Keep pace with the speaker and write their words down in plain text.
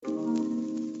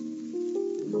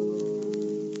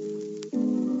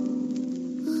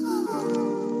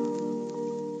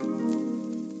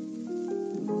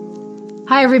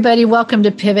Hi, everybody. Welcome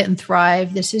to Pivot and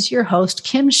Thrive. This is your host,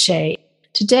 Kim Shea.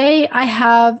 Today, I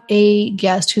have a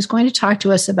guest who's going to talk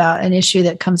to us about an issue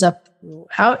that comes up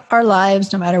throughout our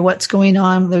lives, no matter what's going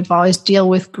on. We've always deal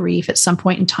with grief at some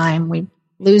point in time. We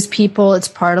lose people. It's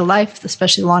part of life,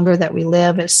 especially the longer that we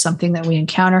live. It's something that we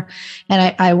encounter.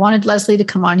 And I wanted Leslie to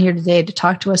come on here today to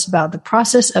talk to us about the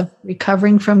process of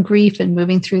recovering from grief and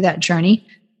moving through that journey.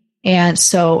 And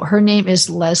so her name is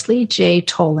Leslie J.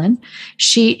 Tolan.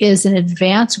 She is an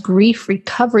advanced grief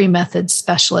recovery methods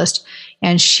specialist,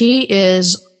 and she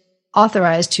is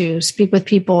authorized to speak with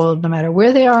people no matter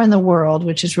where they are in the world,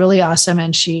 which is really awesome.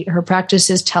 And her practice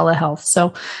is telehealth.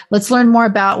 So let's learn more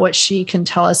about what she can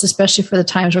tell us, especially for the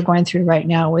times we're going through right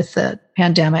now with the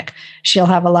pandemic. She'll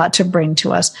have a lot to bring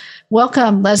to us.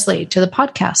 Welcome, Leslie, to the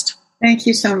podcast. Thank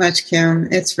you so much, Kim.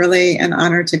 It's really an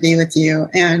honor to be with you.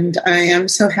 And I am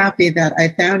so happy that I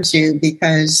found you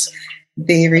because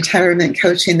the retirement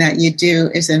coaching that you do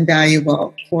is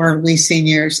invaluable for we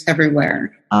seniors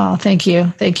everywhere. Oh, thank you.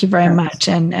 Thank you very much.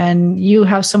 And you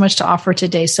have so much to offer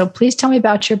today. So please tell me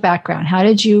about your background. How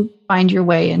did you find your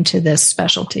way into this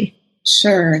specialty?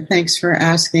 Sure. Thanks for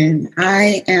asking.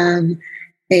 I am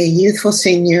a youthful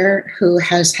senior who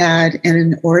has had an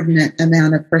inordinate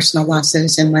amount of personal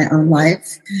losses in my own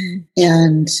life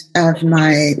and of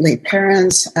my late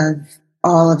parents, of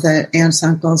all of the aunts,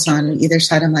 uncles on either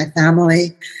side of my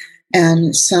family,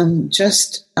 and some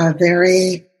just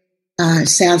very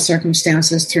sad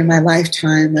circumstances through my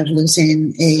lifetime of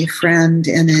losing a friend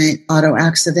in an auto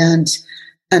accident,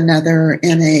 another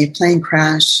in a plane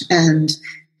crash, and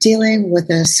dealing with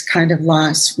this kind of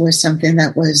loss was something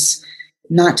that was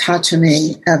not taught to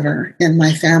me ever. In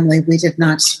my family, we did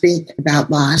not speak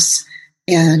about loss.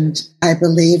 And I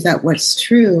believe that what's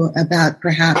true about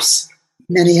perhaps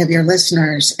many of your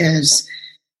listeners is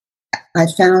I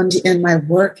found in my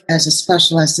work as a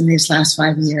specialist in these last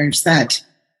 5 years that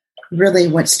really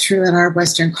what's true in our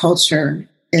Western culture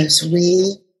is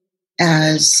we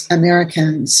as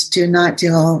Americans do not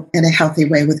deal in a healthy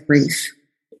way with grief.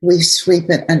 We sweep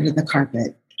it under the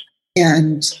carpet.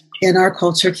 And in our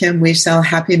culture, Kim, we sell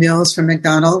Happy Meals from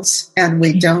McDonald's, and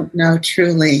we don't know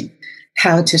truly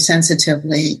how to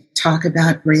sensitively talk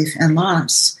about grief and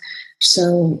loss.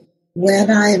 So when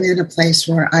I'm in a place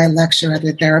where I lecture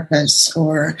other therapists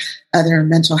or other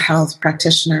mental health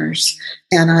practitioners,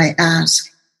 and I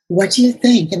ask, what do you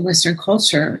think in Western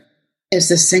culture is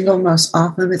the single most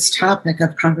off-limits topic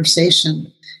of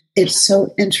conversation? It's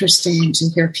so interesting to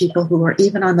hear people who are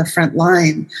even on the front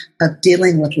line of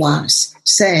dealing with loss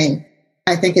say,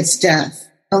 I think it's death.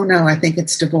 Oh no, I think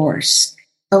it's divorce.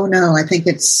 Oh no, I think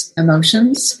it's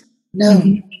emotions. No,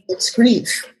 it's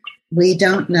grief. We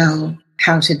don't know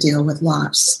how to deal with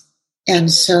loss.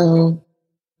 And so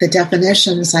the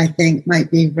definitions, I think, might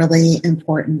be really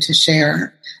important to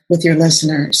share with your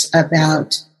listeners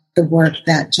about the work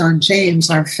that John James,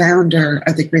 our founder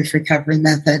of the grief recovery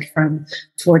method from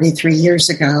 43 years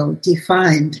ago,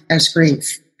 defined as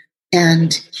grief.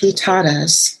 And he taught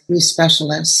us, we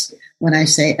specialists, when I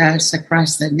say us,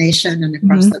 across the nation and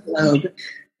across the globe,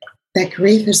 that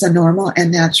grief is a normal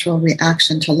and natural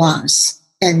reaction to loss.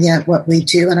 And yet what we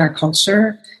do in our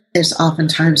culture is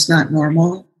oftentimes not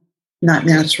normal, not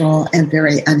natural, and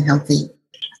very unhealthy.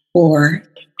 Or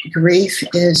grief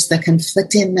is the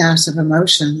conflicting mass of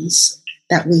emotions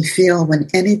that we feel when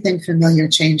anything familiar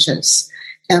changes.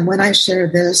 And when I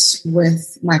share this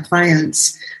with my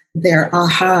clients, their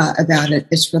aha about it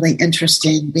is really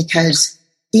interesting because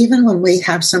even when we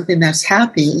have something that's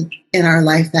happy in our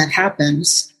life that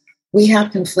happens, we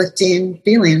have conflicting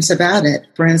feelings about it.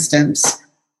 For instance,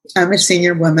 I'm a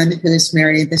senior woman who's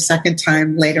married the second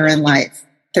time later in life,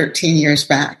 13 years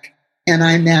back, and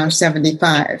I'm now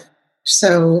 75.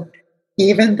 So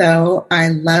even though I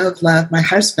love my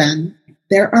husband,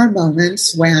 there are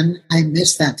moments when I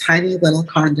miss that tiny little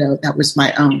condo that was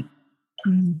my own.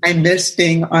 I miss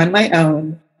being on my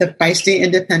own, the feisty,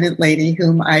 independent lady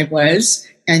whom I was,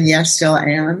 and yes, still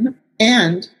am.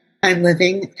 And I'm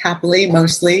living happily,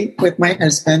 mostly with my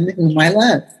husband, whom I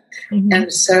love.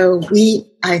 And so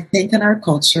I think in our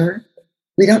culture,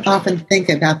 we don't often think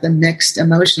about the mixed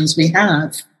emotions we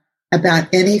have about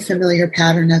any familiar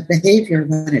pattern of behavior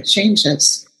when it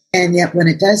changes. And yet when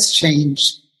it does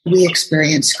change, we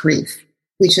experience grief.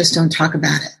 We just don't talk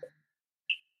about it.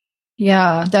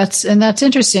 Yeah, that's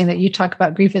interesting that you talk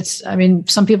about grief.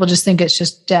 Some people just think it's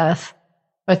just death,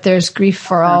 but there's grief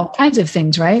for all kinds of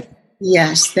things, right?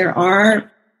 Yes, there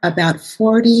are about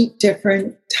 40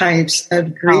 different types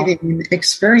of grieving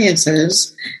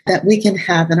experiences that we can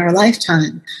have in our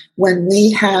lifetime. When we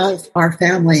have our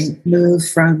family move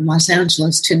from Los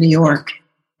Angeles to New York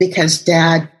because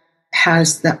Dad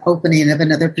has the opening of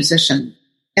another position.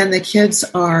 And the kids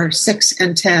are 6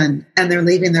 and 10, and they're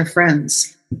leaving their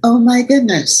friends. Oh my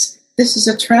goodness, this is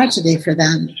a tragedy for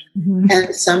them. Mm-hmm.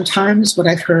 And sometimes what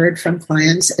I've heard from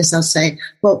clients is they'll say,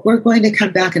 well, we're going to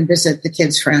come back and visit the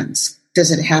kids' friends. Does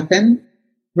it happen?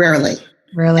 Rarely.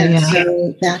 Really, yeah.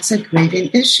 So that's a grieving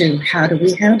issue. How do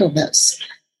we handle this?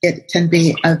 It can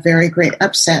be a very great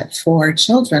upset for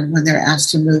children when they're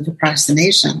asked to move across the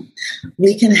nation.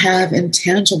 We can have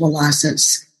intangible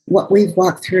losses. What we've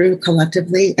walked through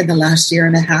collectively in the last year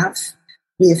and a half,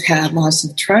 we've had loss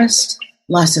of trust,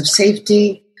 loss of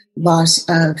safety, loss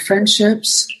of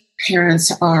friendships.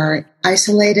 Parents are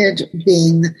isolated,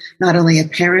 being not only a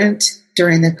parent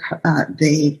during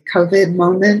the COVID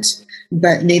moment,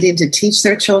 but needing to teach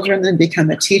their children and become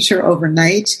a teacher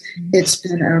overnight. It's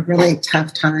been a really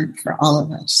tough time for all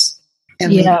of us.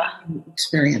 And we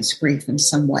experience grief in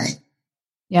some way.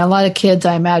 Yeah, a lot of kids,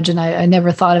 I imagine, I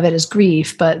never thought of it as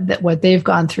grief, but what they've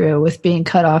gone through with being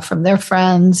cut off from their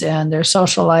friends and their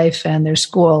social life and their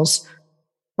schools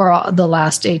for the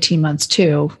last 18 months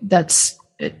too,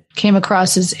 it came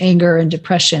across as anger and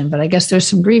depression, but I guess there's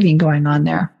some grieving going on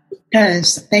there.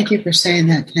 Yes, thank you for saying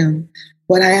that, Kim.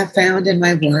 What I have found in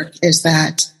my work is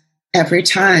that every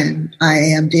time I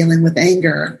am dealing with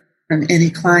anger from any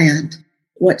client,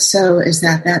 is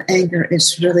that anger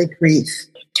is really grief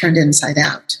turned inside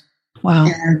out. Wow.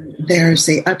 And there's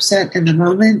the upset in the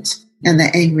moment and the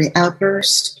angry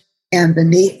outburst. And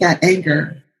beneath that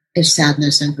anger is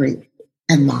sadness and grief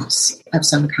and loss of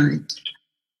some kind.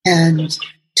 And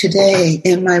today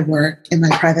in my work, in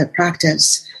my private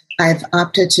practice, I've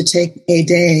opted to take a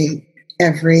day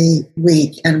every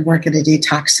week and work at a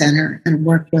detox center and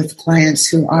work with clients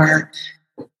who are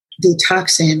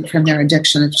detoxing from their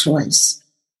addiction of choice.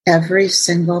 Every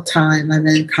single time I'm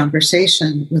in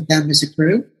conversation with them as a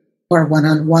group or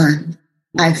one-on-one,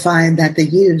 I find that the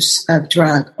use of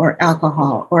drug or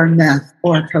alcohol or meth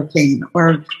or cocaine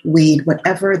or weed,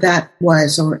 whatever that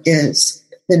was or is,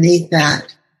 beneath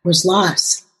that was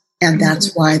loss. And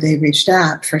that's why they reached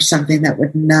out for something that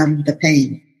would numb the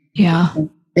pain. Yeah.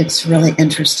 It's really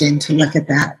interesting to look at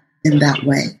that in that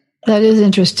way. That is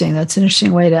interesting. That's an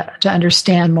interesting way to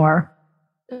understand more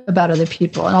about other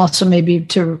people, and also maybe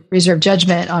to reserve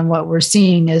judgment on what we're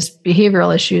seeing as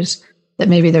behavioral issues, that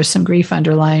maybe there's some grief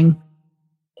underlying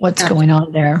what's going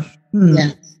on there.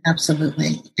 Yes,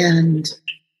 absolutely. And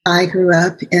I grew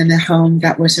up in a home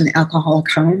that was an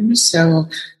alcoholic home. So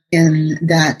in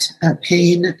that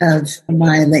pain of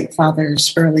my late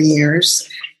father's early years,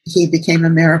 he became a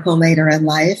miracle later in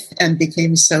life and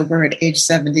became sober at age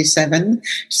 77.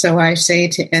 So I say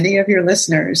to any of your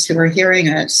listeners who are hearing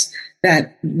us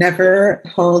that never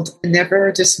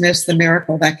dismiss the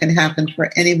miracle that can happen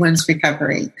for anyone's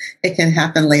recovery. It can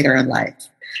happen later in life.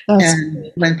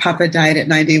 And when Papa died at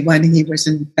 91, he was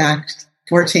in fact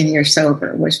 14 years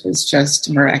sober, which was just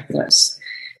miraculous.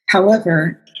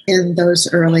 However, in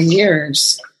those early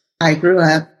years, I grew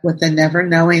up with the never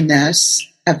knowingness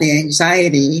of the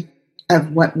anxiety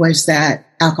of what was that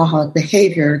alcoholic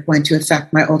behavior going to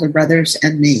affect my older brothers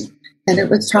and me. And it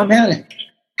was traumatic.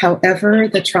 However,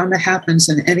 the trauma happens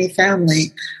in any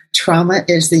family, trauma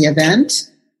is the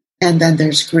event, and then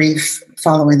there's grief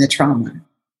following the trauma.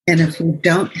 And if we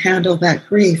don't handle that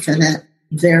grief in a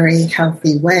very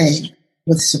healthy way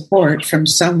with support from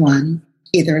someone,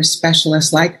 either a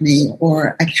specialist like me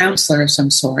or a counselor of some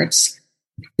sorts,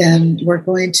 then we're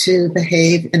going to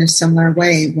behave in a similar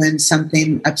way when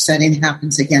something upsetting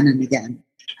happens again and again.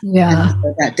 Yeah.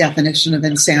 And that definition of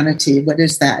insanity, what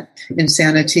is that?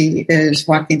 Insanity is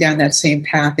walking down that same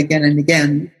path again and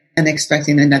again and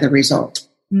expecting another result.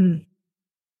 Mm.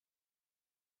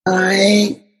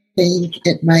 I think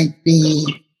it might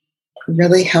be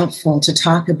really helpful to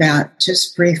talk about,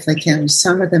 just briefly, Kim,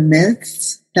 some of the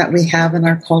myths that we have in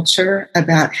our culture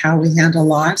about how we handle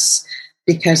loss,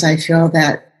 because I feel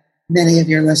that many of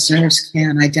your listeners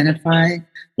can identify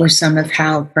with some of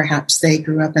how perhaps they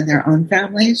grew up in their own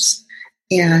families.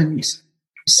 And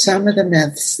some of the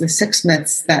myths, the 6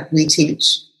 myths that we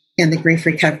teach in the grief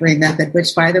recovery method,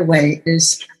 which, by the way,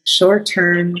 is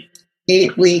short-term,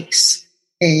 8 weeks,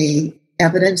 a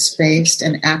evidence-based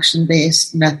and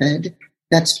action-based method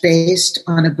that's based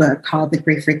on a book called The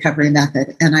Grief Recovery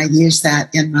Method. And I use that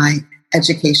in my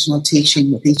educational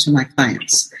teaching with each of my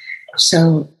clients.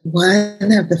 So one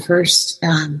of the first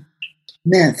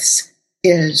myths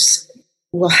is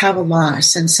we'll have a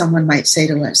loss and someone might say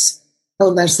to us, "Oh,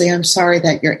 Leslie, I'm sorry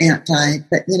that your aunt died,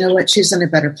 but you know what? She's in a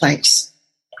better place."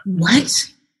 What?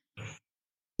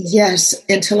 Yes,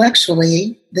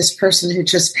 intellectually, this person who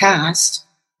just passed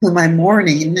whom I'm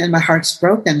mourning and my heart's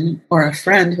broken, or a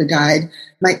friend who died,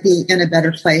 might be in a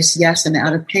better place, yes, and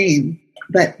out of pain.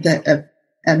 But the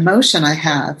emotion I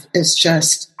have is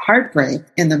just heartbreak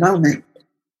in the moment.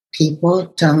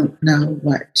 People don't know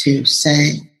what to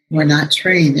say. We're not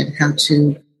trained in how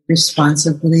to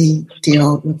responsibly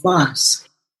deal with loss.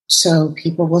 So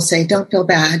people will say, don't feel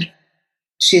bad.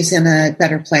 She's in a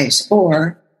better place.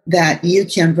 Or that you,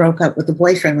 Kim, broke up with a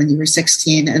boyfriend when you were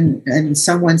 16 and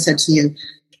someone said to you,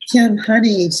 Kim,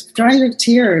 honey, dry your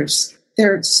tears.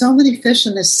 There are so many fish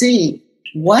in the sea.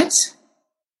 What?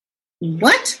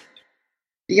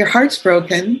 Your heart's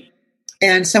broken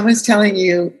and someone's telling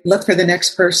you, look for the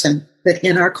next person. But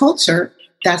in our culture,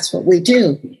 that's what we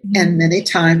do. And many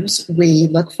times we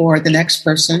look for the next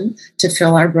person to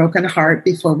fill our broken heart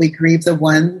before we grieve the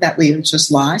one that we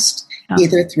just lost,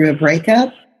 either through a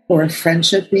breakup or a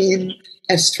friendship being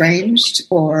estranged,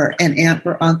 or an aunt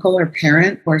or uncle or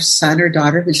parent or son or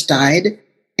daughter who's died.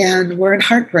 And we're in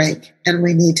heartbreak and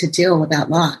we need to deal with that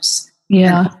loss.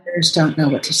 Yeah. And others don't know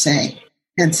what to say.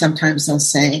 And sometimes they'll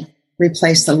say,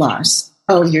 replace the loss.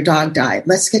 Oh, your dog died.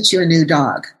 Let's get you a new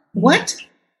dog. What?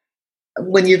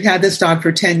 When you've had this dog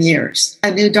for 10 years,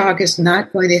 a new dog is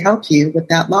not going to help you with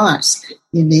that loss.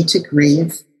 You need to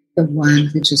grieve the one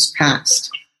who just passed.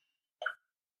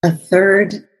 A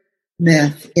third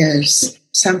myth is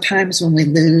sometimes when we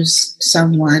lose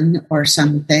someone or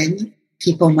something,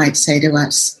 people might say to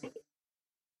us,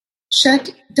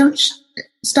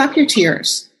 stop your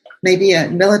tears. Maybe a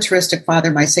militaristic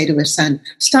father might say to his son,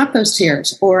 stop those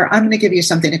tears, or I'm going to give you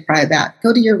something to cry about.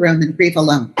 Go to your room and grieve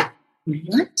alone.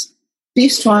 What? Be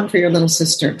strong for your little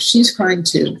sister. She's crying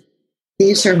too.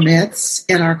 These are myths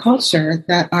in our culture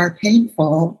that are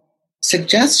painful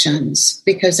suggestions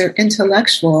because they're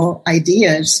intellectual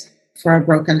ideas for a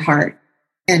broken heart.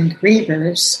 And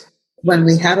grievers, when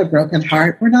we have a broken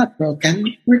heart, we're not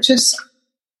broken. We're just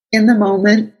in the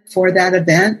moment for that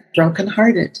event,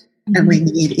 brokenhearted, and we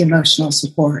need emotional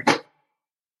support.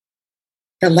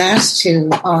 The last two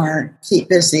are keep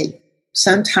busy.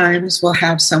 Sometimes we'll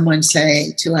have someone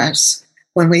say to us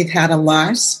when we've had a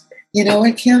loss, you know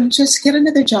what, Kim, just get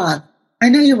another job. I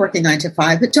know you're working 9 to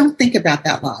 5, but don't think about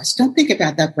that loss. Don't think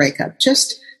about that breakup.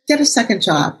 Just get a second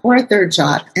job or a third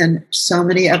job. And so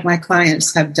many of my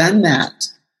clients have done that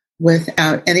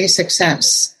without any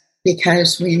success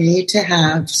because we need to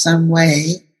have some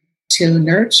way to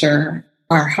nurture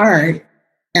our heart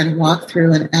and walk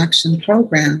through an action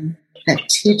program that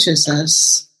teaches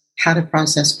us how to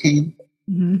process pain.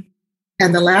 Mm-hmm.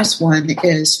 And the last one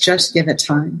is just give it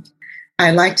time.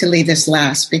 I like to leave this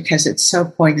last because it's so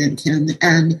poignant.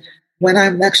 And when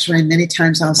I'm lecturing, many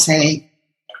times I'll say,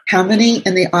 how many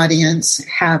in the audience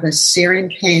have a searing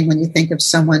pain when you think of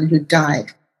someone who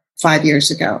died 5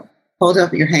 years ago? Hold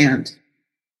up your hand.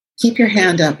 Keep your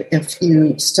hand up if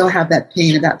you still have that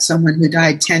pain about someone who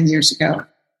died 10 years ago,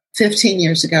 15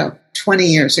 years ago, 20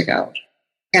 years ago,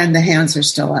 and the hands are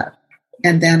still up.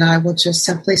 And then I will just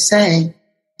simply say,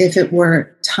 if it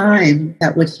were time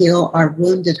that would heal our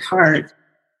wounded heart,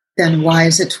 then why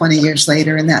is it 20 years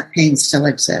later and that pain still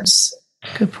exists?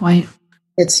 Good point.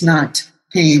 It's not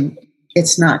pain.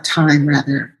 It's not time,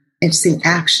 rather. It's the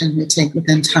action we take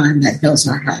within time that heals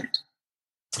our heart.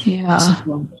 Yeah.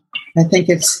 So I think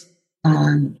it's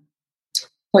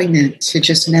poignant to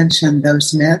just mention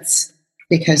those myths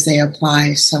because they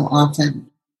apply so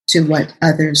often to what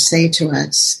others say to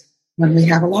us when we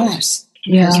have a loss.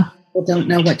 Yeah. People don't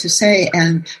know what to say,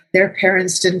 and their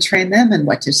parents didn't train them in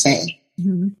what to say.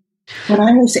 Mm-hmm. When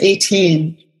I was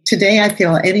 18, today I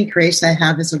feel any grace I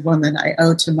have as a woman I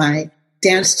owe to my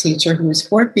dance teacher who was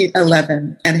 4 feet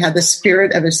 11 and had the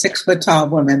spirit of a 6 foot tall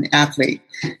woman athlete.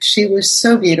 She was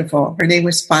so beautiful. Her name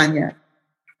was Fania.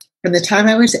 From the time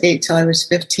I was 8 till I was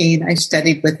 15, I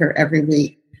studied with her every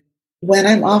week. When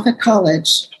I'm off at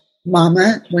college,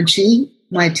 Mama,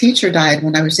 my teacher died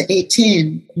when I was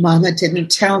 18. Mama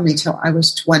didn't tell me till I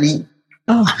was 20.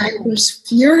 Oh. I was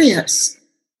furious.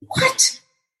 What?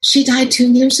 She died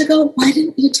 2 years ago? Why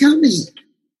didn't you tell me?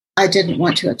 I didn't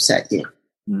want to upset you.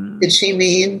 Did she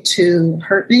mean to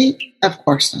hurt me? Of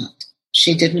course not.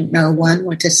 She didn't know, one,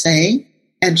 what to say,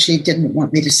 and she didn't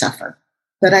want me to suffer.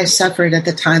 But I suffered at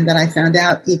the time that I found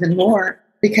out even more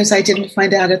because I didn't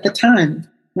find out at the time.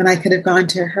 When I could have gone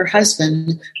to her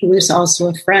husband, who was also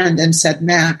a friend, and said,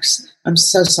 Max, I'm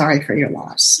so sorry for your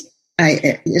loss.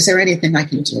 Is there anything I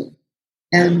can do?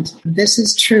 And this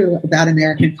is true about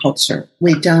American culture.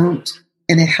 We don't,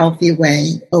 in a healthy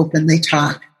way, openly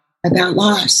talk about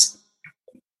loss.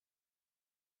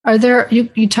 Are there,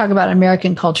 you talk about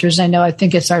American cultures. I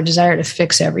think it's our desire to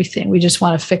fix everything. We just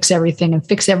want to fix everything and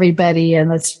fix everybody and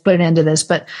let's put an end to this.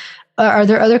 But are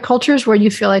there other cultures where you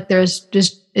feel like there's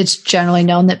just, it's generally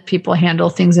known that people handle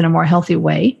things in a more healthy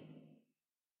way?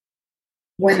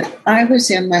 When I was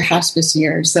in my hospice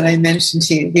years that I mentioned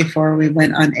to you before we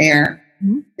went on air,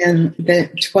 in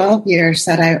the 12 years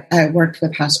that I worked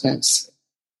with hospice,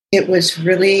 it was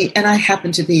really, and I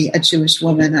happen to be a Jewish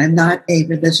woman. I'm not a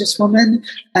religious woman.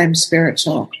 I'm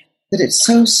spiritual. But it's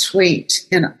so sweet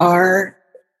in our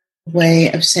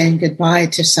way of saying goodbye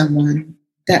to someone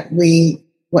that we,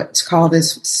 what's called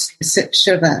as sit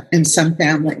shiva in some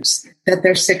families, that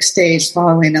there's 6 days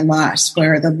following a loss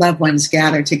where the loved ones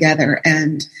gather together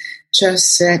and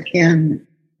just sit in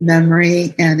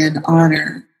memory and in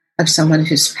honor of someone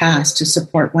who's passed to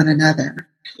support one another.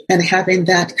 And having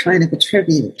that kind of a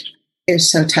tribute is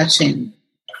so touching.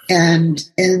 And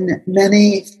in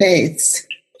many faiths,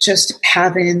 just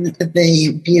having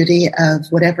the beauty of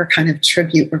whatever kind of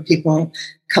tribute where people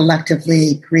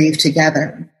collectively grieve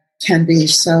together can be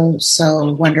so,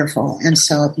 so wonderful and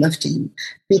so uplifting.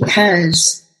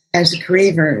 Because as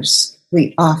grievers,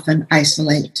 we often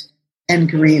isolate and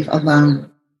grieve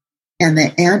alone. And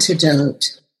the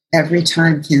antidote every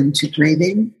time, Kim, to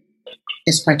grieving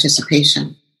is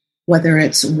participation. Whether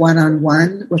it's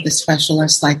one-on-one with a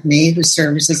specialist like me who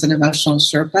serves as an emotional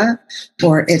Sherpa,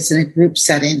 or it's in a group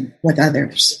setting with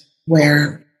others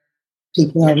where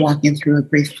people are walking through a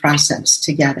grief process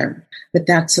together. But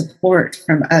that support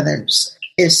from others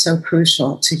is so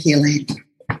crucial to healing.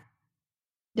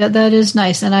 Yeah, that is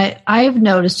nice. And I've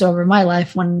noticed over my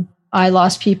life when I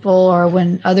lost people or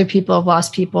when other people have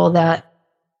lost people that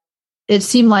it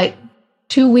seemed like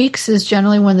 2 weeks is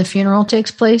generally when the funeral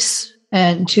takes place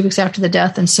and 2 weeks after the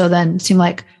death. And so then it seemed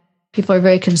like people are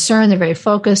very concerned. They're very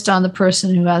focused on the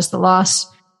person who has the loss.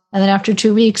 And then after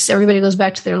 2 weeks, everybody goes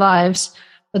back to their lives.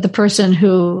 But the person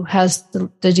who has the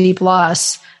deep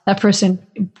loss, that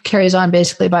person carries on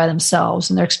basically by themselves.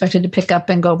 And they're expected to pick up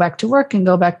and go back to work and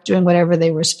go back to doing whatever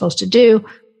they were supposed to do.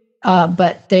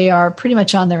 But they are pretty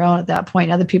much on their own at that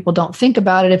point. Other people don't think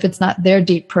about it if it's not their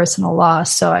deep personal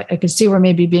loss. So I can see where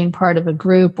maybe being part of a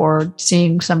group or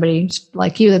seeing somebody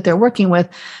like you that they're working with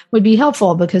would be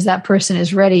helpful because that person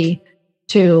is ready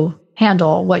to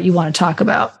handle what you want to talk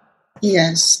about.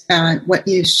 Yes, what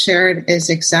you shared is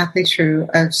exactly true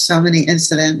of so many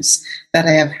incidents that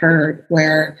I have heard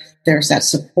where there's that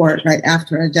support right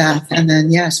after a death. And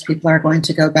then, yes, people are going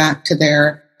to go back to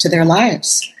their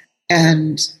lives.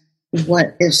 And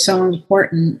what is so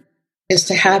important is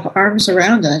to have arms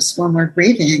around us when we're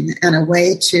grieving and a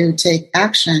way to take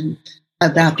action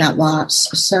about that loss.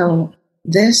 So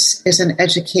this is an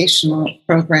educational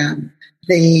program.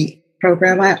 The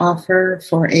program I offer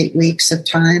for 8 weeks of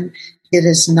time, it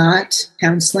is not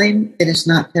counseling. It is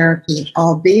not therapy,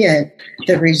 albeit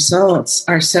the results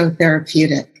are so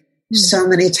therapeutic. So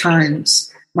many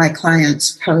times my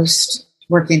clients post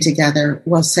working together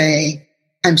will say,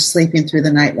 I'm sleeping through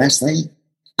the night, Leslie.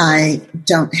 I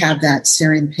don't have that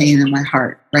searing pain in my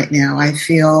heart right now. I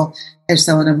feel as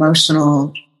though an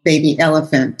emotional baby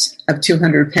elephant of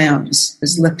 200 pounds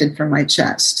is lifted from my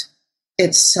chest.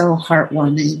 It's so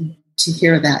heartwarming to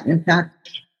hear that. In fact,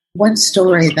 one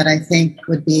story that I think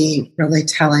would be really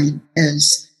telling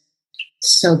is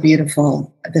so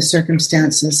beautiful. The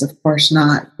circumstances, of course,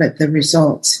 not, but the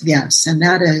results, yes. And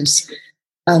that is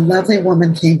a lovely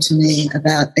woman came to me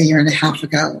about a year and a half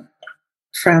ago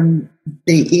from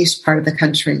the east part of the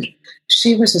country.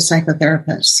 She was a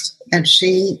psychotherapist and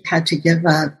she had to give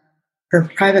up her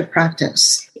private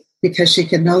practice because she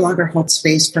could no longer hold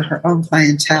space for her own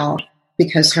clientele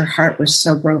because her heart was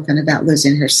so broken about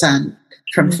losing her son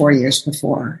from 4 years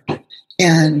before.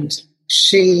 And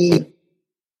she,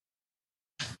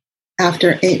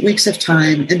 after 8 weeks of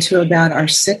time into about our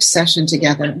 6th session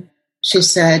together, she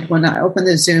said, when I opened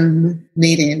the Zoom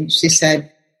meeting, she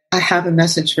said, I have a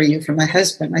message for you from my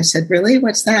husband. I said, really?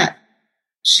 What's that?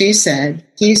 He said,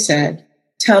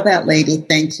 tell that lady,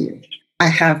 thank you. I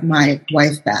have my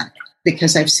wife back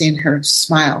because I've seen her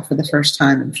smile for the first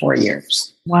time in 4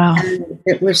 years. Wow. And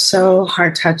it was so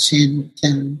heart-touching.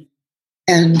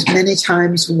 And many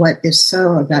times what is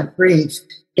so about grief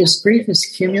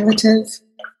is cumulative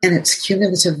and it's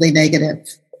cumulatively negative.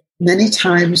 Many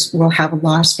times we'll have a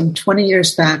loss from 20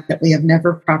 years back that we have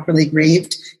never properly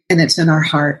grieved, and it's in our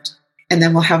heart. And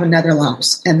then we'll have another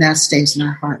loss, and that stays in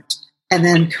our heart. And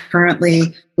then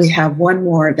currently we have one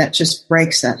more that just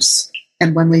breaks us.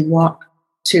 And when we walk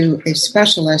to a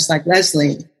specialist like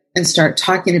Leslie and start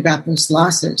talking about those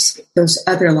losses, those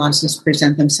other losses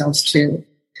present themselves too.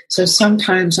 So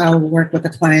sometimes I will work with a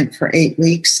client for 8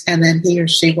 weeks, and then he or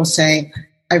she will say,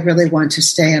 I really want to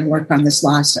stay and work on this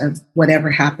loss of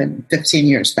whatever happened 15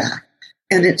 years back.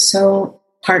 And it's so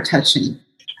heart-touching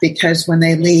because when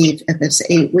they leave, if it's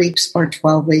 8 weeks or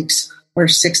 12 weeks or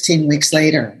 16 weeks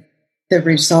later, the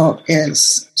result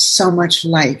is so much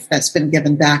life that's been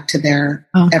given back to their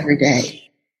everyday.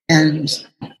 And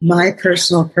my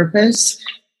personal purpose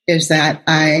is that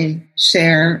I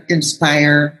share,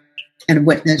 inspire, and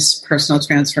witness personal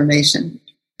transformation.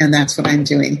 And that's what I'm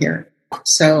doing here.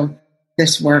 So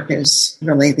this work is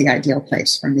really the ideal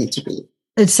place for me to be.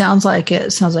 It sounds like it.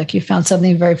 It sounds like you found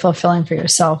something very fulfilling for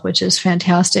yourself, which is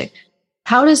fantastic.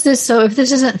 How does this, so if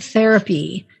this isn't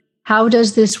therapy, how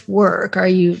does this work? Are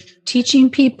you teaching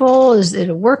people? Is it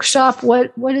a workshop?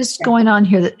 What is going on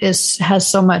here that has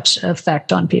so much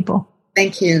effect on people?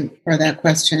 Thank you for that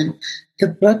question. The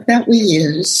book that we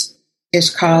use is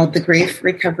called The Grief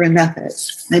Recovery Method.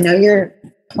 I know your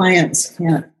clients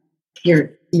can't,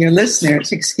 your listeners,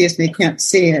 can't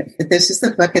see it, but this is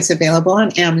the book. It's available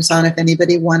on Amazon. If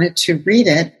anybody wanted to read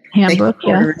it, handbook,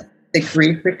 The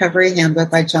Grief Recovery Handbook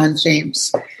by John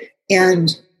James. And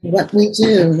what we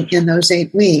do in those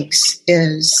 8 weeks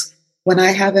is when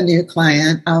I have a new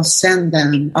client, I'll send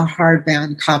them a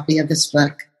hardbound copy of this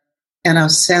book, and I'll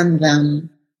send them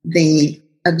the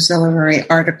auxiliary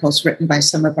articles written by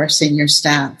some of our senior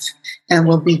staff. And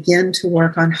we'll begin to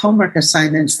work on homework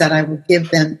assignments that I will give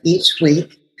them each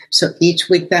week. So each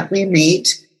week that we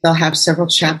meet, they'll have several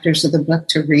chapters of the book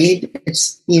to read.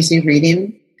 It's easy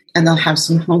reading. And they'll have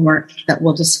some homework that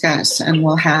we'll discuss, and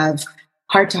we'll have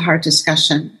heart-to-heart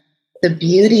discussion. The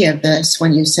beauty of this,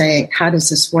 when you say, how does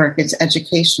this work? It's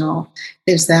educational,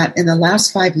 is that in the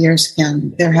last 5 years,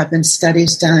 Ken, there have been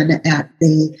studies done at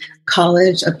the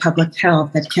College of Public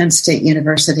Health at Kent State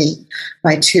University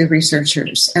by 2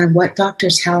 researchers. And what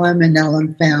Drs. Hallam and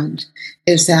Nellam found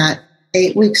is that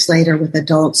 8 weeks later, with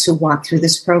adults who walked through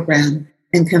this program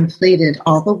and completed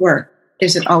all the work,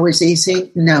 is it always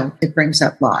easy? No, it brings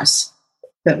up loss.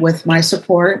 But with my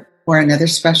support or another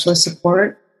specialist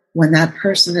support, when that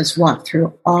person has walked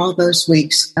through all those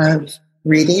weeks of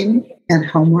reading and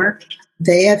homework,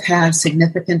 they have had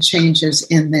significant changes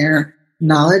in their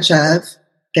knowledge of,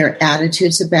 their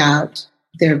attitudes about,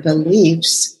 their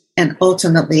beliefs, and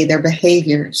ultimately their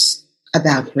behaviors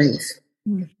about grief.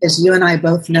 As you and I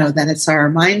both know that it's our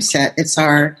mindset, it's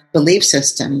our belief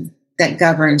system that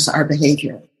governs our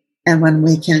behavior. And when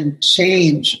we can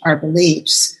change our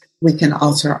beliefs, we can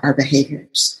alter our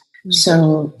behaviors.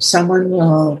 So someone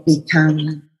will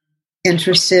become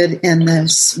interested in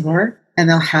this work, and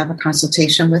they'll have a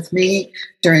consultation with me,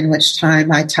 during which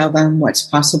time I tell them what's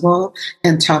possible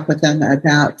and talk with them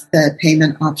about the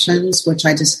payment options, which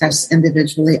I discuss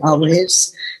individually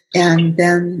always. And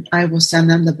then I will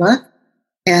send them the book,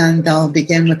 and they'll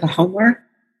begin with the homework,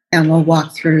 and we'll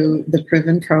walk through the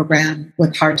proven program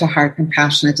with heart-to-heart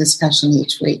compassionate discussion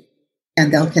each week.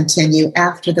 And they'll continue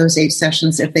after those 8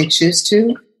 sessions if they choose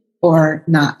to, or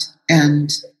not.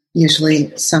 And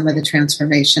usually some of the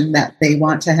transformation that they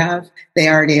want to have, they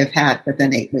already have had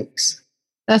within 8 weeks.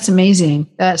 That's amazing.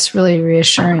 That's really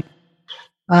reassuring.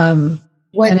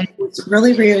 What was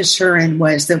really reassuring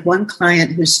was that one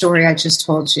client whose story I just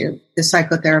told you, the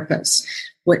psychotherapist,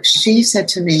 what she said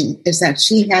to me is that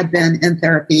she had been in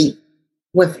therapy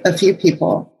with a few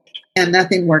people and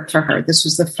nothing worked for her. This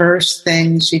was the first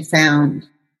thing she found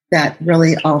that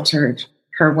really altered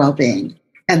her well-being.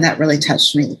 And that really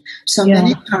touched me. So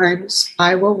many times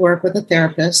I will work with a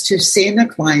therapist who's seeing a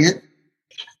client,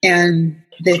 and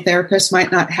the therapist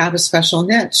might not have a special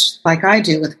niche like I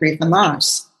do with grief and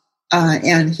loss.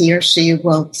 And he or she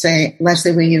will say,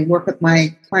 Leslie, will you work with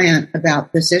my client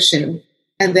about this issue?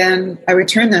 And then I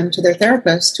return them to their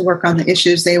therapist to work on the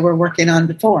issues they were working on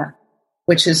before,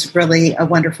 which is really a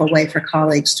wonderful way for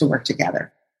colleagues to work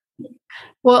together.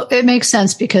 Well, it makes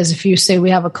sense, because if you say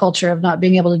we have a culture of not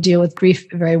being able to deal with grief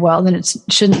very well, then it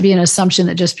shouldn't be an assumption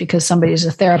that just because somebody is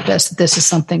a therapist, this is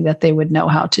something that they would know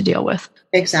how to deal with.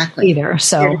 Exactly. Either.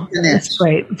 So that's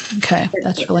great. Okay.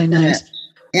 That's really nice.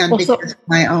 And because of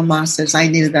my own losses, I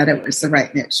knew that it was the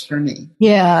right niche for me.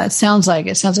 Yeah, it sounds like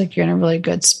you're in a really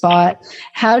good spot.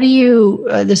 How do you,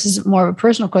 this is more of a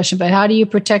personal question, but how do you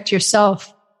protect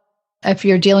yourself if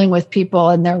you're dealing with people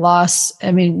and their loss?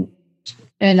 I mean,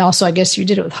 and also, I guess you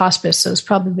did it with hospice, so it's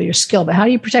probably your skill. But how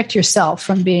do you protect yourself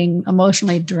from being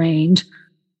emotionally drained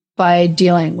by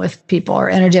dealing with people, or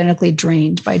energetically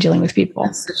drained by dealing with people?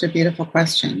 That's such a beautiful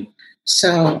question.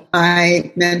 So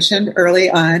I mentioned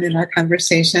early on in our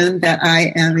conversation that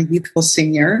I am a youthful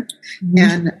senior,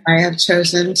 and I have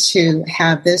chosen to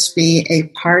have this be a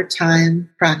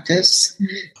part-time practice.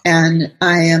 And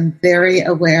I am very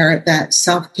aware that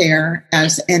self-care,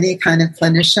 as any kind of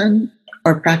clinician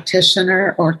or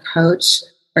practitioner or coach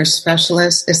or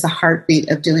specialist, is the heartbeat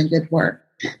of doing good work.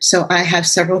 So I have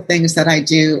several things that I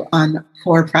do on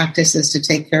core practices to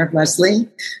take care of Leslie.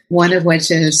 One of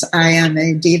which is I am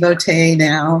a devotee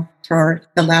now for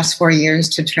the last 4 years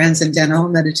to transcendental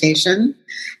meditation.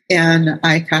 And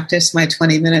I practice my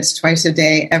 20 minutes twice a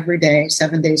day, every day,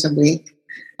 7 days a week.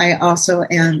 I also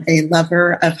am a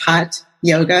lover of hot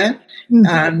yoga.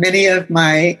 Many of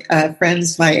my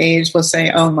friends my age will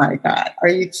say, oh my God, are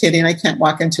you kidding? I can't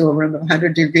walk into a room of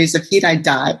 100 degrees of heat. I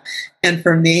die. And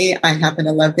for me, I happen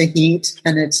to love the heat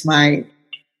and it's my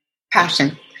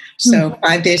passion. So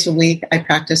 5 days a week, I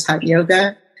practice hot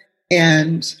yoga,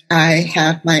 and I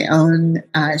have my own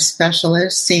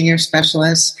specialist, senior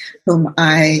specialist, whom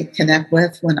I connect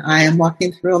with when I am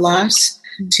walking through a loss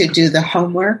to do the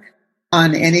homework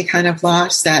on any kind of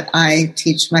loss that I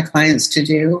teach my clients to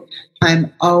do.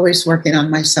 I'm always working on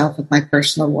myself with my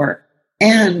personal work.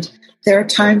 And there are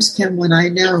times, Kim, when I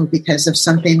know because of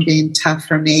something being tough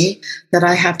for me that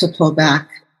I have to pull back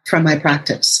from my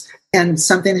practice. And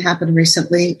something happened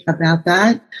recently about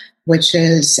that, which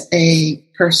is a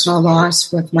personal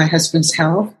loss with my husband's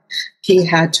health. He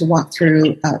had to walk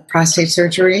through prostate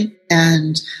surgery,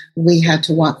 and we had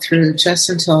to walk through just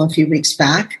until a few weeks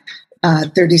back,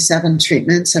 37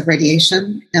 treatments of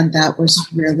radiation. And that was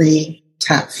really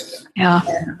tough. Yeah.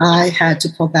 And I had to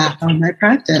pull back on my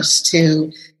practice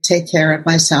to take care of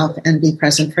myself and be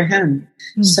present for him.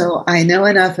 So I know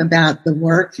enough about the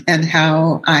work and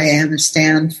how I am a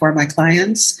stand for my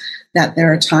clients that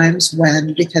there are times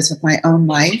when, because of my own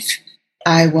life,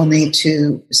 I will need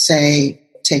to say,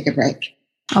 take a break.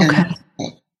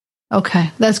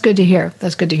 Okay. That's good to hear.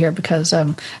 That's good to hear because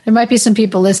there might be some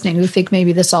people listening who think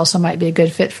maybe this also might be a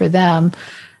good fit for them.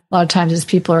 A lot of times as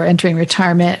people are entering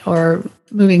retirement or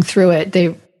moving through it,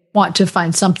 they want to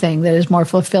find something that is more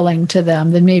fulfilling to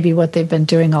them than maybe what they've been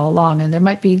doing all along. And there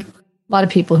might be a lot of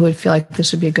people who would feel like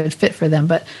this would be a good fit for them,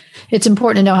 but it's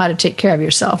important to know how to take care of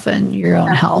yourself and your own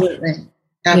health.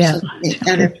 Absolutely.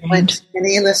 Yeah. And if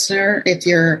any listener, if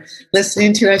you're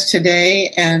listening to us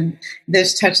today and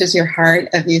this touches your heart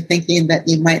of you thinking that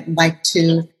you might like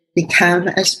to become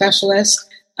a specialist,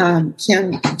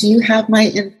 Kim, do you have my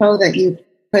info that you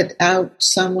put out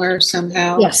somewhere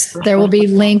somehow? Yes, there will be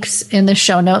links in the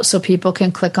show notes so people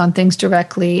can click on things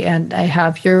directly. And I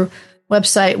have your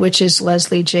website, which is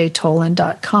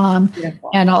lesliejtolan.com. Beautiful.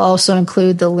 And And I'll also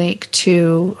include the link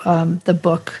to the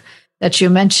book that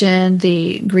you mentioned,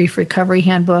 the Grief Recovery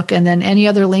Handbook, and then any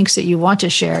other links that you want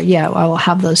to share. Yeah, I will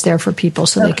have those there for people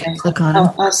so they can click on them.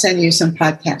 I'll send you some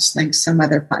podcast links, some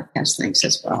other podcast links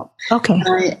as well.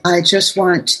 Okay. I just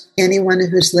want anyone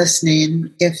who's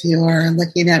listening, if you're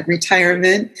looking at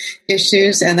retirement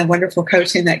issues and the wonderful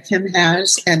coaching that Kim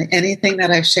has, and anything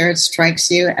that I've shared strikes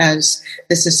you as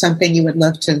this is something you would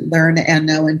love to learn and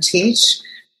know and teach,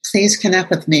 please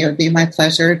connect with me. It would be my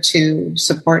pleasure to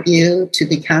support you to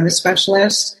become a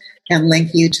specialist and link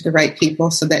you to the right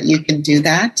people so that you can do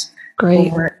that.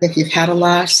 Great. Or if you've had a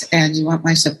loss and you want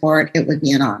my support, it would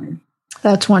be an honor.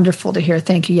 That's wonderful to hear.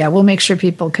 Thank you. Yeah, we'll make sure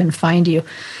people can find you.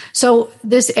 So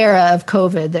this era of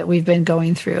COVID that we've been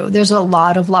going through, there's a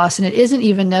lot of loss, and it isn't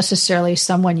even necessarily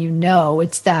someone you know.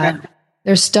 It's that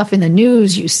there's stuff in the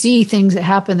news. You see things that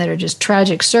happen that are just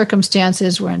tragic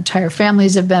circumstances where entire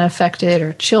families have been affected,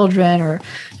 or children, or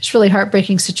just really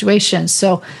heartbreaking situations.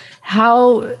 So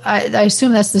how, I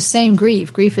assume that's the same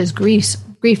grief. Grief is grief,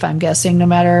 I'm guessing, no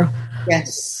matter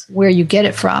where you get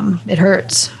it from, it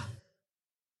hurts.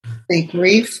 The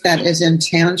grief that is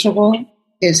intangible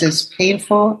is as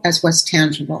painful as what's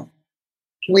tangible.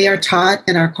 We are taught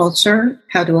in our culture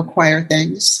how to acquire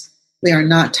things. We are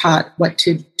not taught what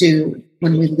to do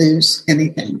when we lose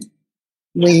anything.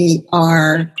 We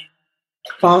are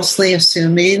falsely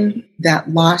assuming that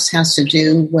loss has to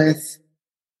do with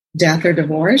death or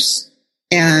divorce,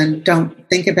 and don't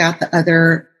think about the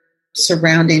other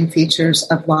surrounding features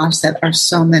of loss that are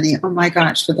so many. Oh my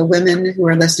gosh, for the women who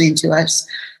are listening to us,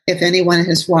 if anyone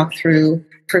has walked through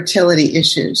fertility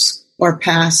issues or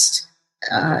past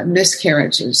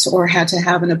miscarriages or had to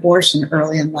have an abortion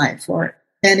early in life or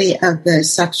any of the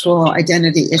sexual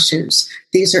identity issues,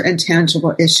 these are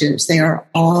intangible issues. They are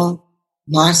all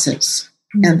losses.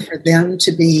 Mm-hmm. And for them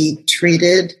to be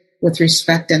treated with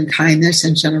respect and kindness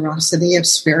and generosity of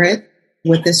spirit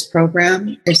with this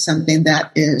program is something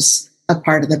that is a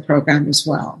part of the program as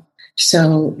well.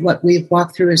 So what we've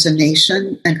walked through as a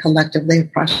nation and collectively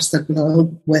across the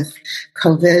globe with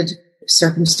COVID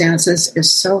circumstances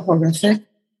is so horrific.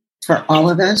 for all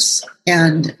of us,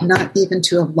 and not even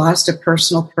to have lost a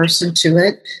personal person to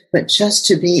it, but just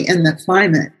to be in the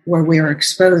climate where we are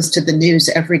exposed to the news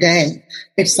every day.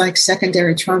 It's like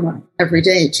secondary trauma every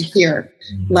day to hear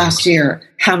last year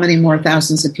how many more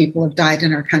thousands of people have died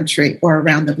in our country or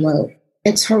around the globe.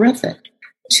 It's horrific.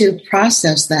 To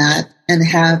process that and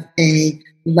have a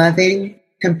loving,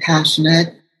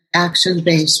 compassionate,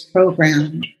 action-based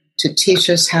program to teach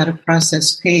us how to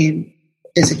process pain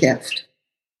is a gift.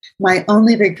 My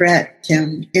only regret,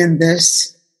 Kim, in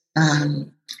this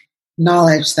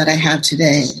knowledge that I have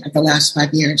today of the last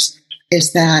 5 years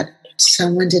is that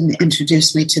someone didn't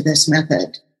introduce me to this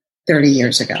method 30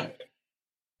 years ago,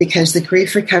 because the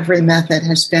grief recovery method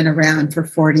has been around for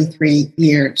 43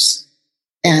 years.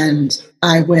 And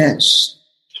I wish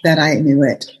that I knew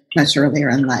it much earlier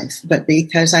in life. But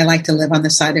because I like to live on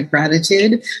the side of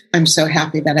gratitude, I'm so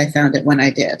happy that I found it when I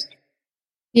did.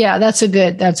 Yeah, that's a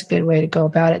good way to go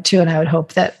about it too. And I would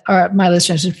hope that my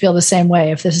listeners would feel the same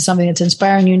way. If this is something that's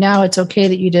inspiring you now, it's okay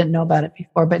that you didn't know about it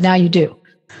before, but now you do.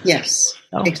 Yes,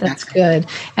 so exactly. That's good.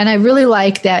 And I really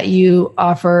like that you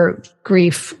offer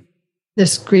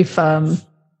this grief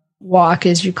walk,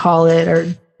 as you call it, or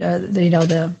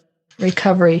the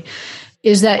recovery,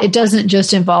 is that it doesn't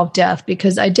just involve death.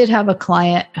 Because I did have a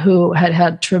client who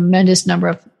had tremendous number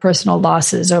of personal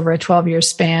losses over a 12-year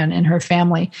span in her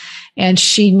family. And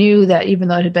she knew that even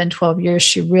though it had been 12 years,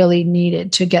 she really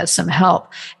needed to get some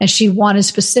help. And she wanted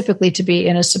specifically to be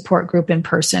in a support group in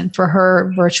person. For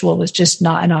her, virtual was just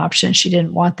not an option. She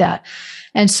didn't want that.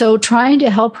 And so trying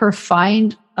to help her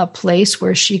find a place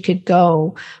where she could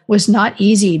go was not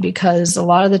easy, because a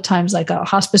lot of the times, like a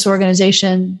hospice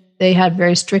organization, they had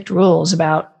very strict rules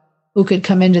about who could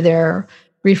come into their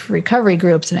grief recovery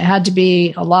groups. And it had to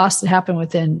be a loss that happened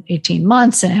within 18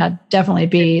 months. And it had definitely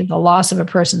be the loss of a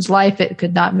person's life. It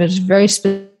was very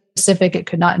specific. It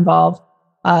could not involve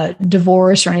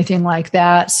divorce or anything like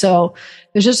that. So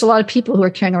there's just a lot of people who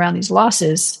are carrying around these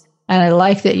losses. And I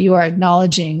like that you are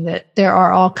acknowledging that there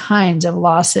are all kinds of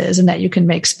losses and that you can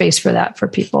make space for that for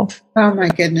people. Oh my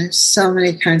goodness, so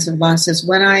many kinds of losses.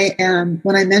 When I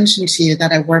mentioned to you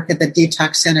that I work at the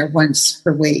detox center once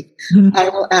per week, I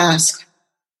will ask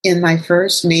in my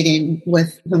first meeting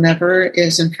with whomever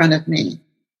is in front of me,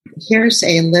 here's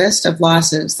a list of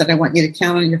losses that I want you to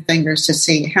count on your fingers to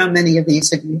see how many of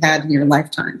these have you had in your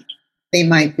lifetime. They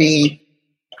might be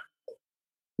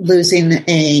losing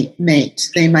a mate.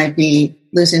 They might be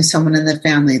losing someone in the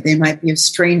family. They might be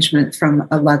estrangement from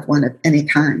a loved one of any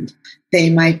kind. They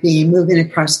might be moving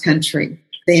across country.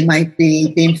 They might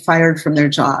be being fired from their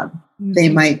job. Mm-hmm. They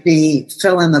might be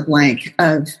fill in the blank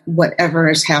of whatever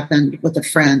has happened with a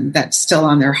friend that's still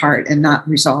on their heart and not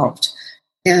resolved.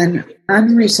 And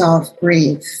unresolved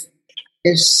grief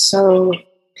is so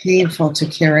painful to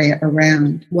carry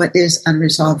around. What is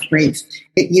unresolved grief?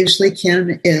 It usually,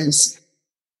 Kim, is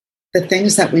the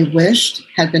things that we wished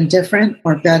had been different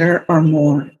or better or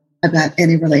more about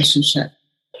any relationship.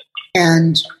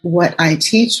 And what I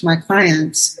teach my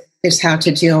clients is how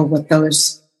to deal with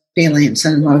those feelings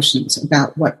and emotions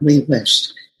about what we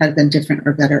wished had been different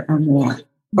or better or more,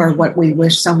 or what we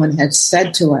wish someone had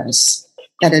said to us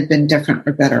that had been different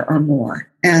or better or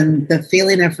more. And the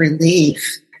feeling of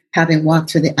relief, having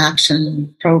walked through the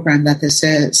action program that this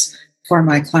is for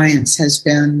my clients, has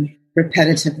been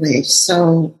repetitively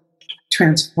so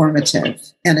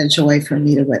transformative and a joy for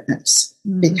me to witness,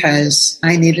 because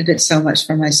I needed it so much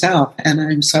for myself, and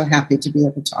I'm so happy to be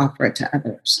able to offer it to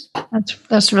others.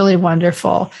 That's really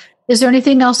wonderful. Is there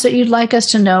anything else that you'd like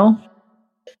us to know?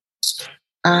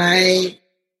 I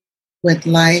would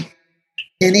like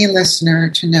any listener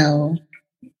to know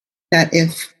that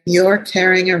if you're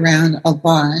carrying around a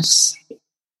loss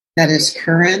that is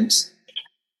current,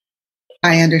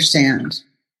 I understand.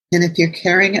 And if you're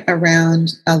carrying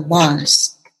around a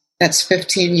loss that's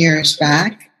 15 years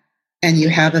back and you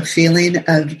have a feeling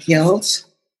of guilt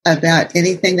about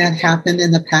anything that happened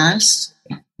in the past,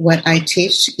 what I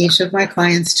teach each of my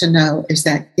clients to know is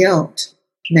that guilt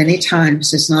many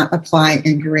times does not apply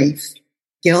in grief.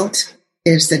 Guilt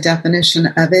is the definition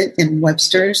of it in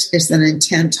Webster's is an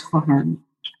intent to harm.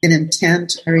 An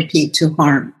intent, I repeat, to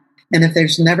harm. And if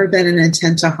there's never been an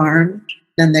intent to harm,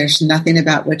 then there's nothing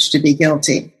about which to be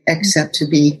guilty except to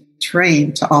be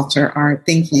trained to alter our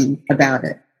thinking about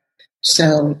it.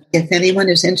 So if anyone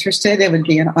is interested, it would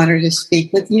be an honor to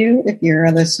speak with you if you're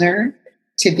a listener,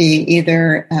 to be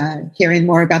either hearing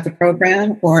more about the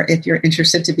program, or if you're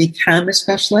interested to become a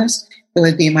specialist, it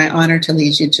would be my honor to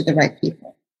lead you to the right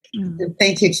people. And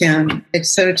thank you, Kim.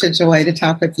 It's such a joy to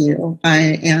talk with you.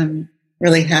 I am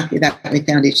really happy that we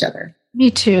found each other. Me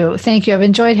too. Thank you. I've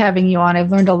enjoyed having you on.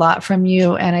 I've learned a lot from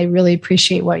you, and I really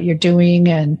appreciate what you're doing.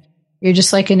 And you're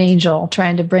just like an angel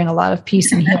trying to bring a lot of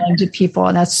peace and healing to people.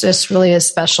 And that's just really a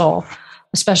special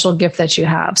gift that you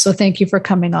have. So thank you for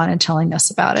coming on and telling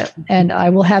us about it. And I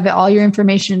will have all your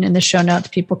information in the show notes.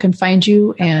 People can find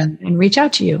you and reach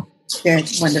out to you. Good.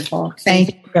 Wonderful.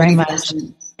 Thank you very much.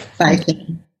 Bye.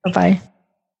 Bye-bye.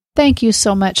 Thank you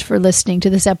so much for listening to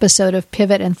this episode of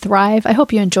Pivot and Thrive. I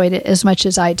hope you enjoyed it as much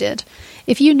as I did.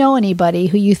 If you know anybody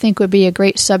who you think would be a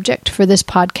great subject for this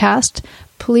podcast,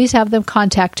 please have them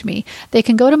contact me. They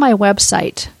can go to my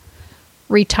website,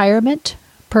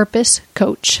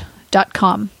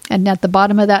 retirementpurposecoach.com. And at the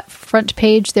bottom of that front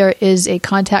page, there is a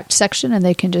contact section, and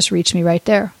they can just reach me right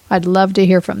there. I'd love to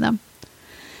hear from them.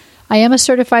 I am a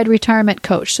certified retirement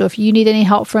coach, so if you need any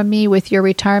help from me with your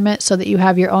retirement so that you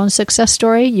have your own success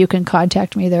story, you can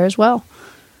contact me there as well.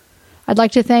 I'd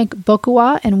like to thank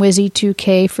Bokua and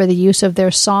Wizzy2K for the use of their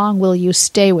song, Will You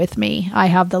Stay With Me? I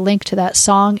have the link to that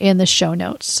song in the show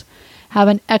notes. Have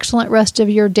an excellent rest of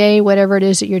your day, whatever it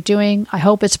is that you're doing. I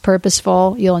hope it's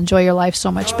purposeful. You'll enjoy your life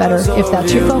so much better if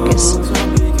that's your focus.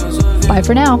 Bye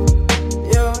for now.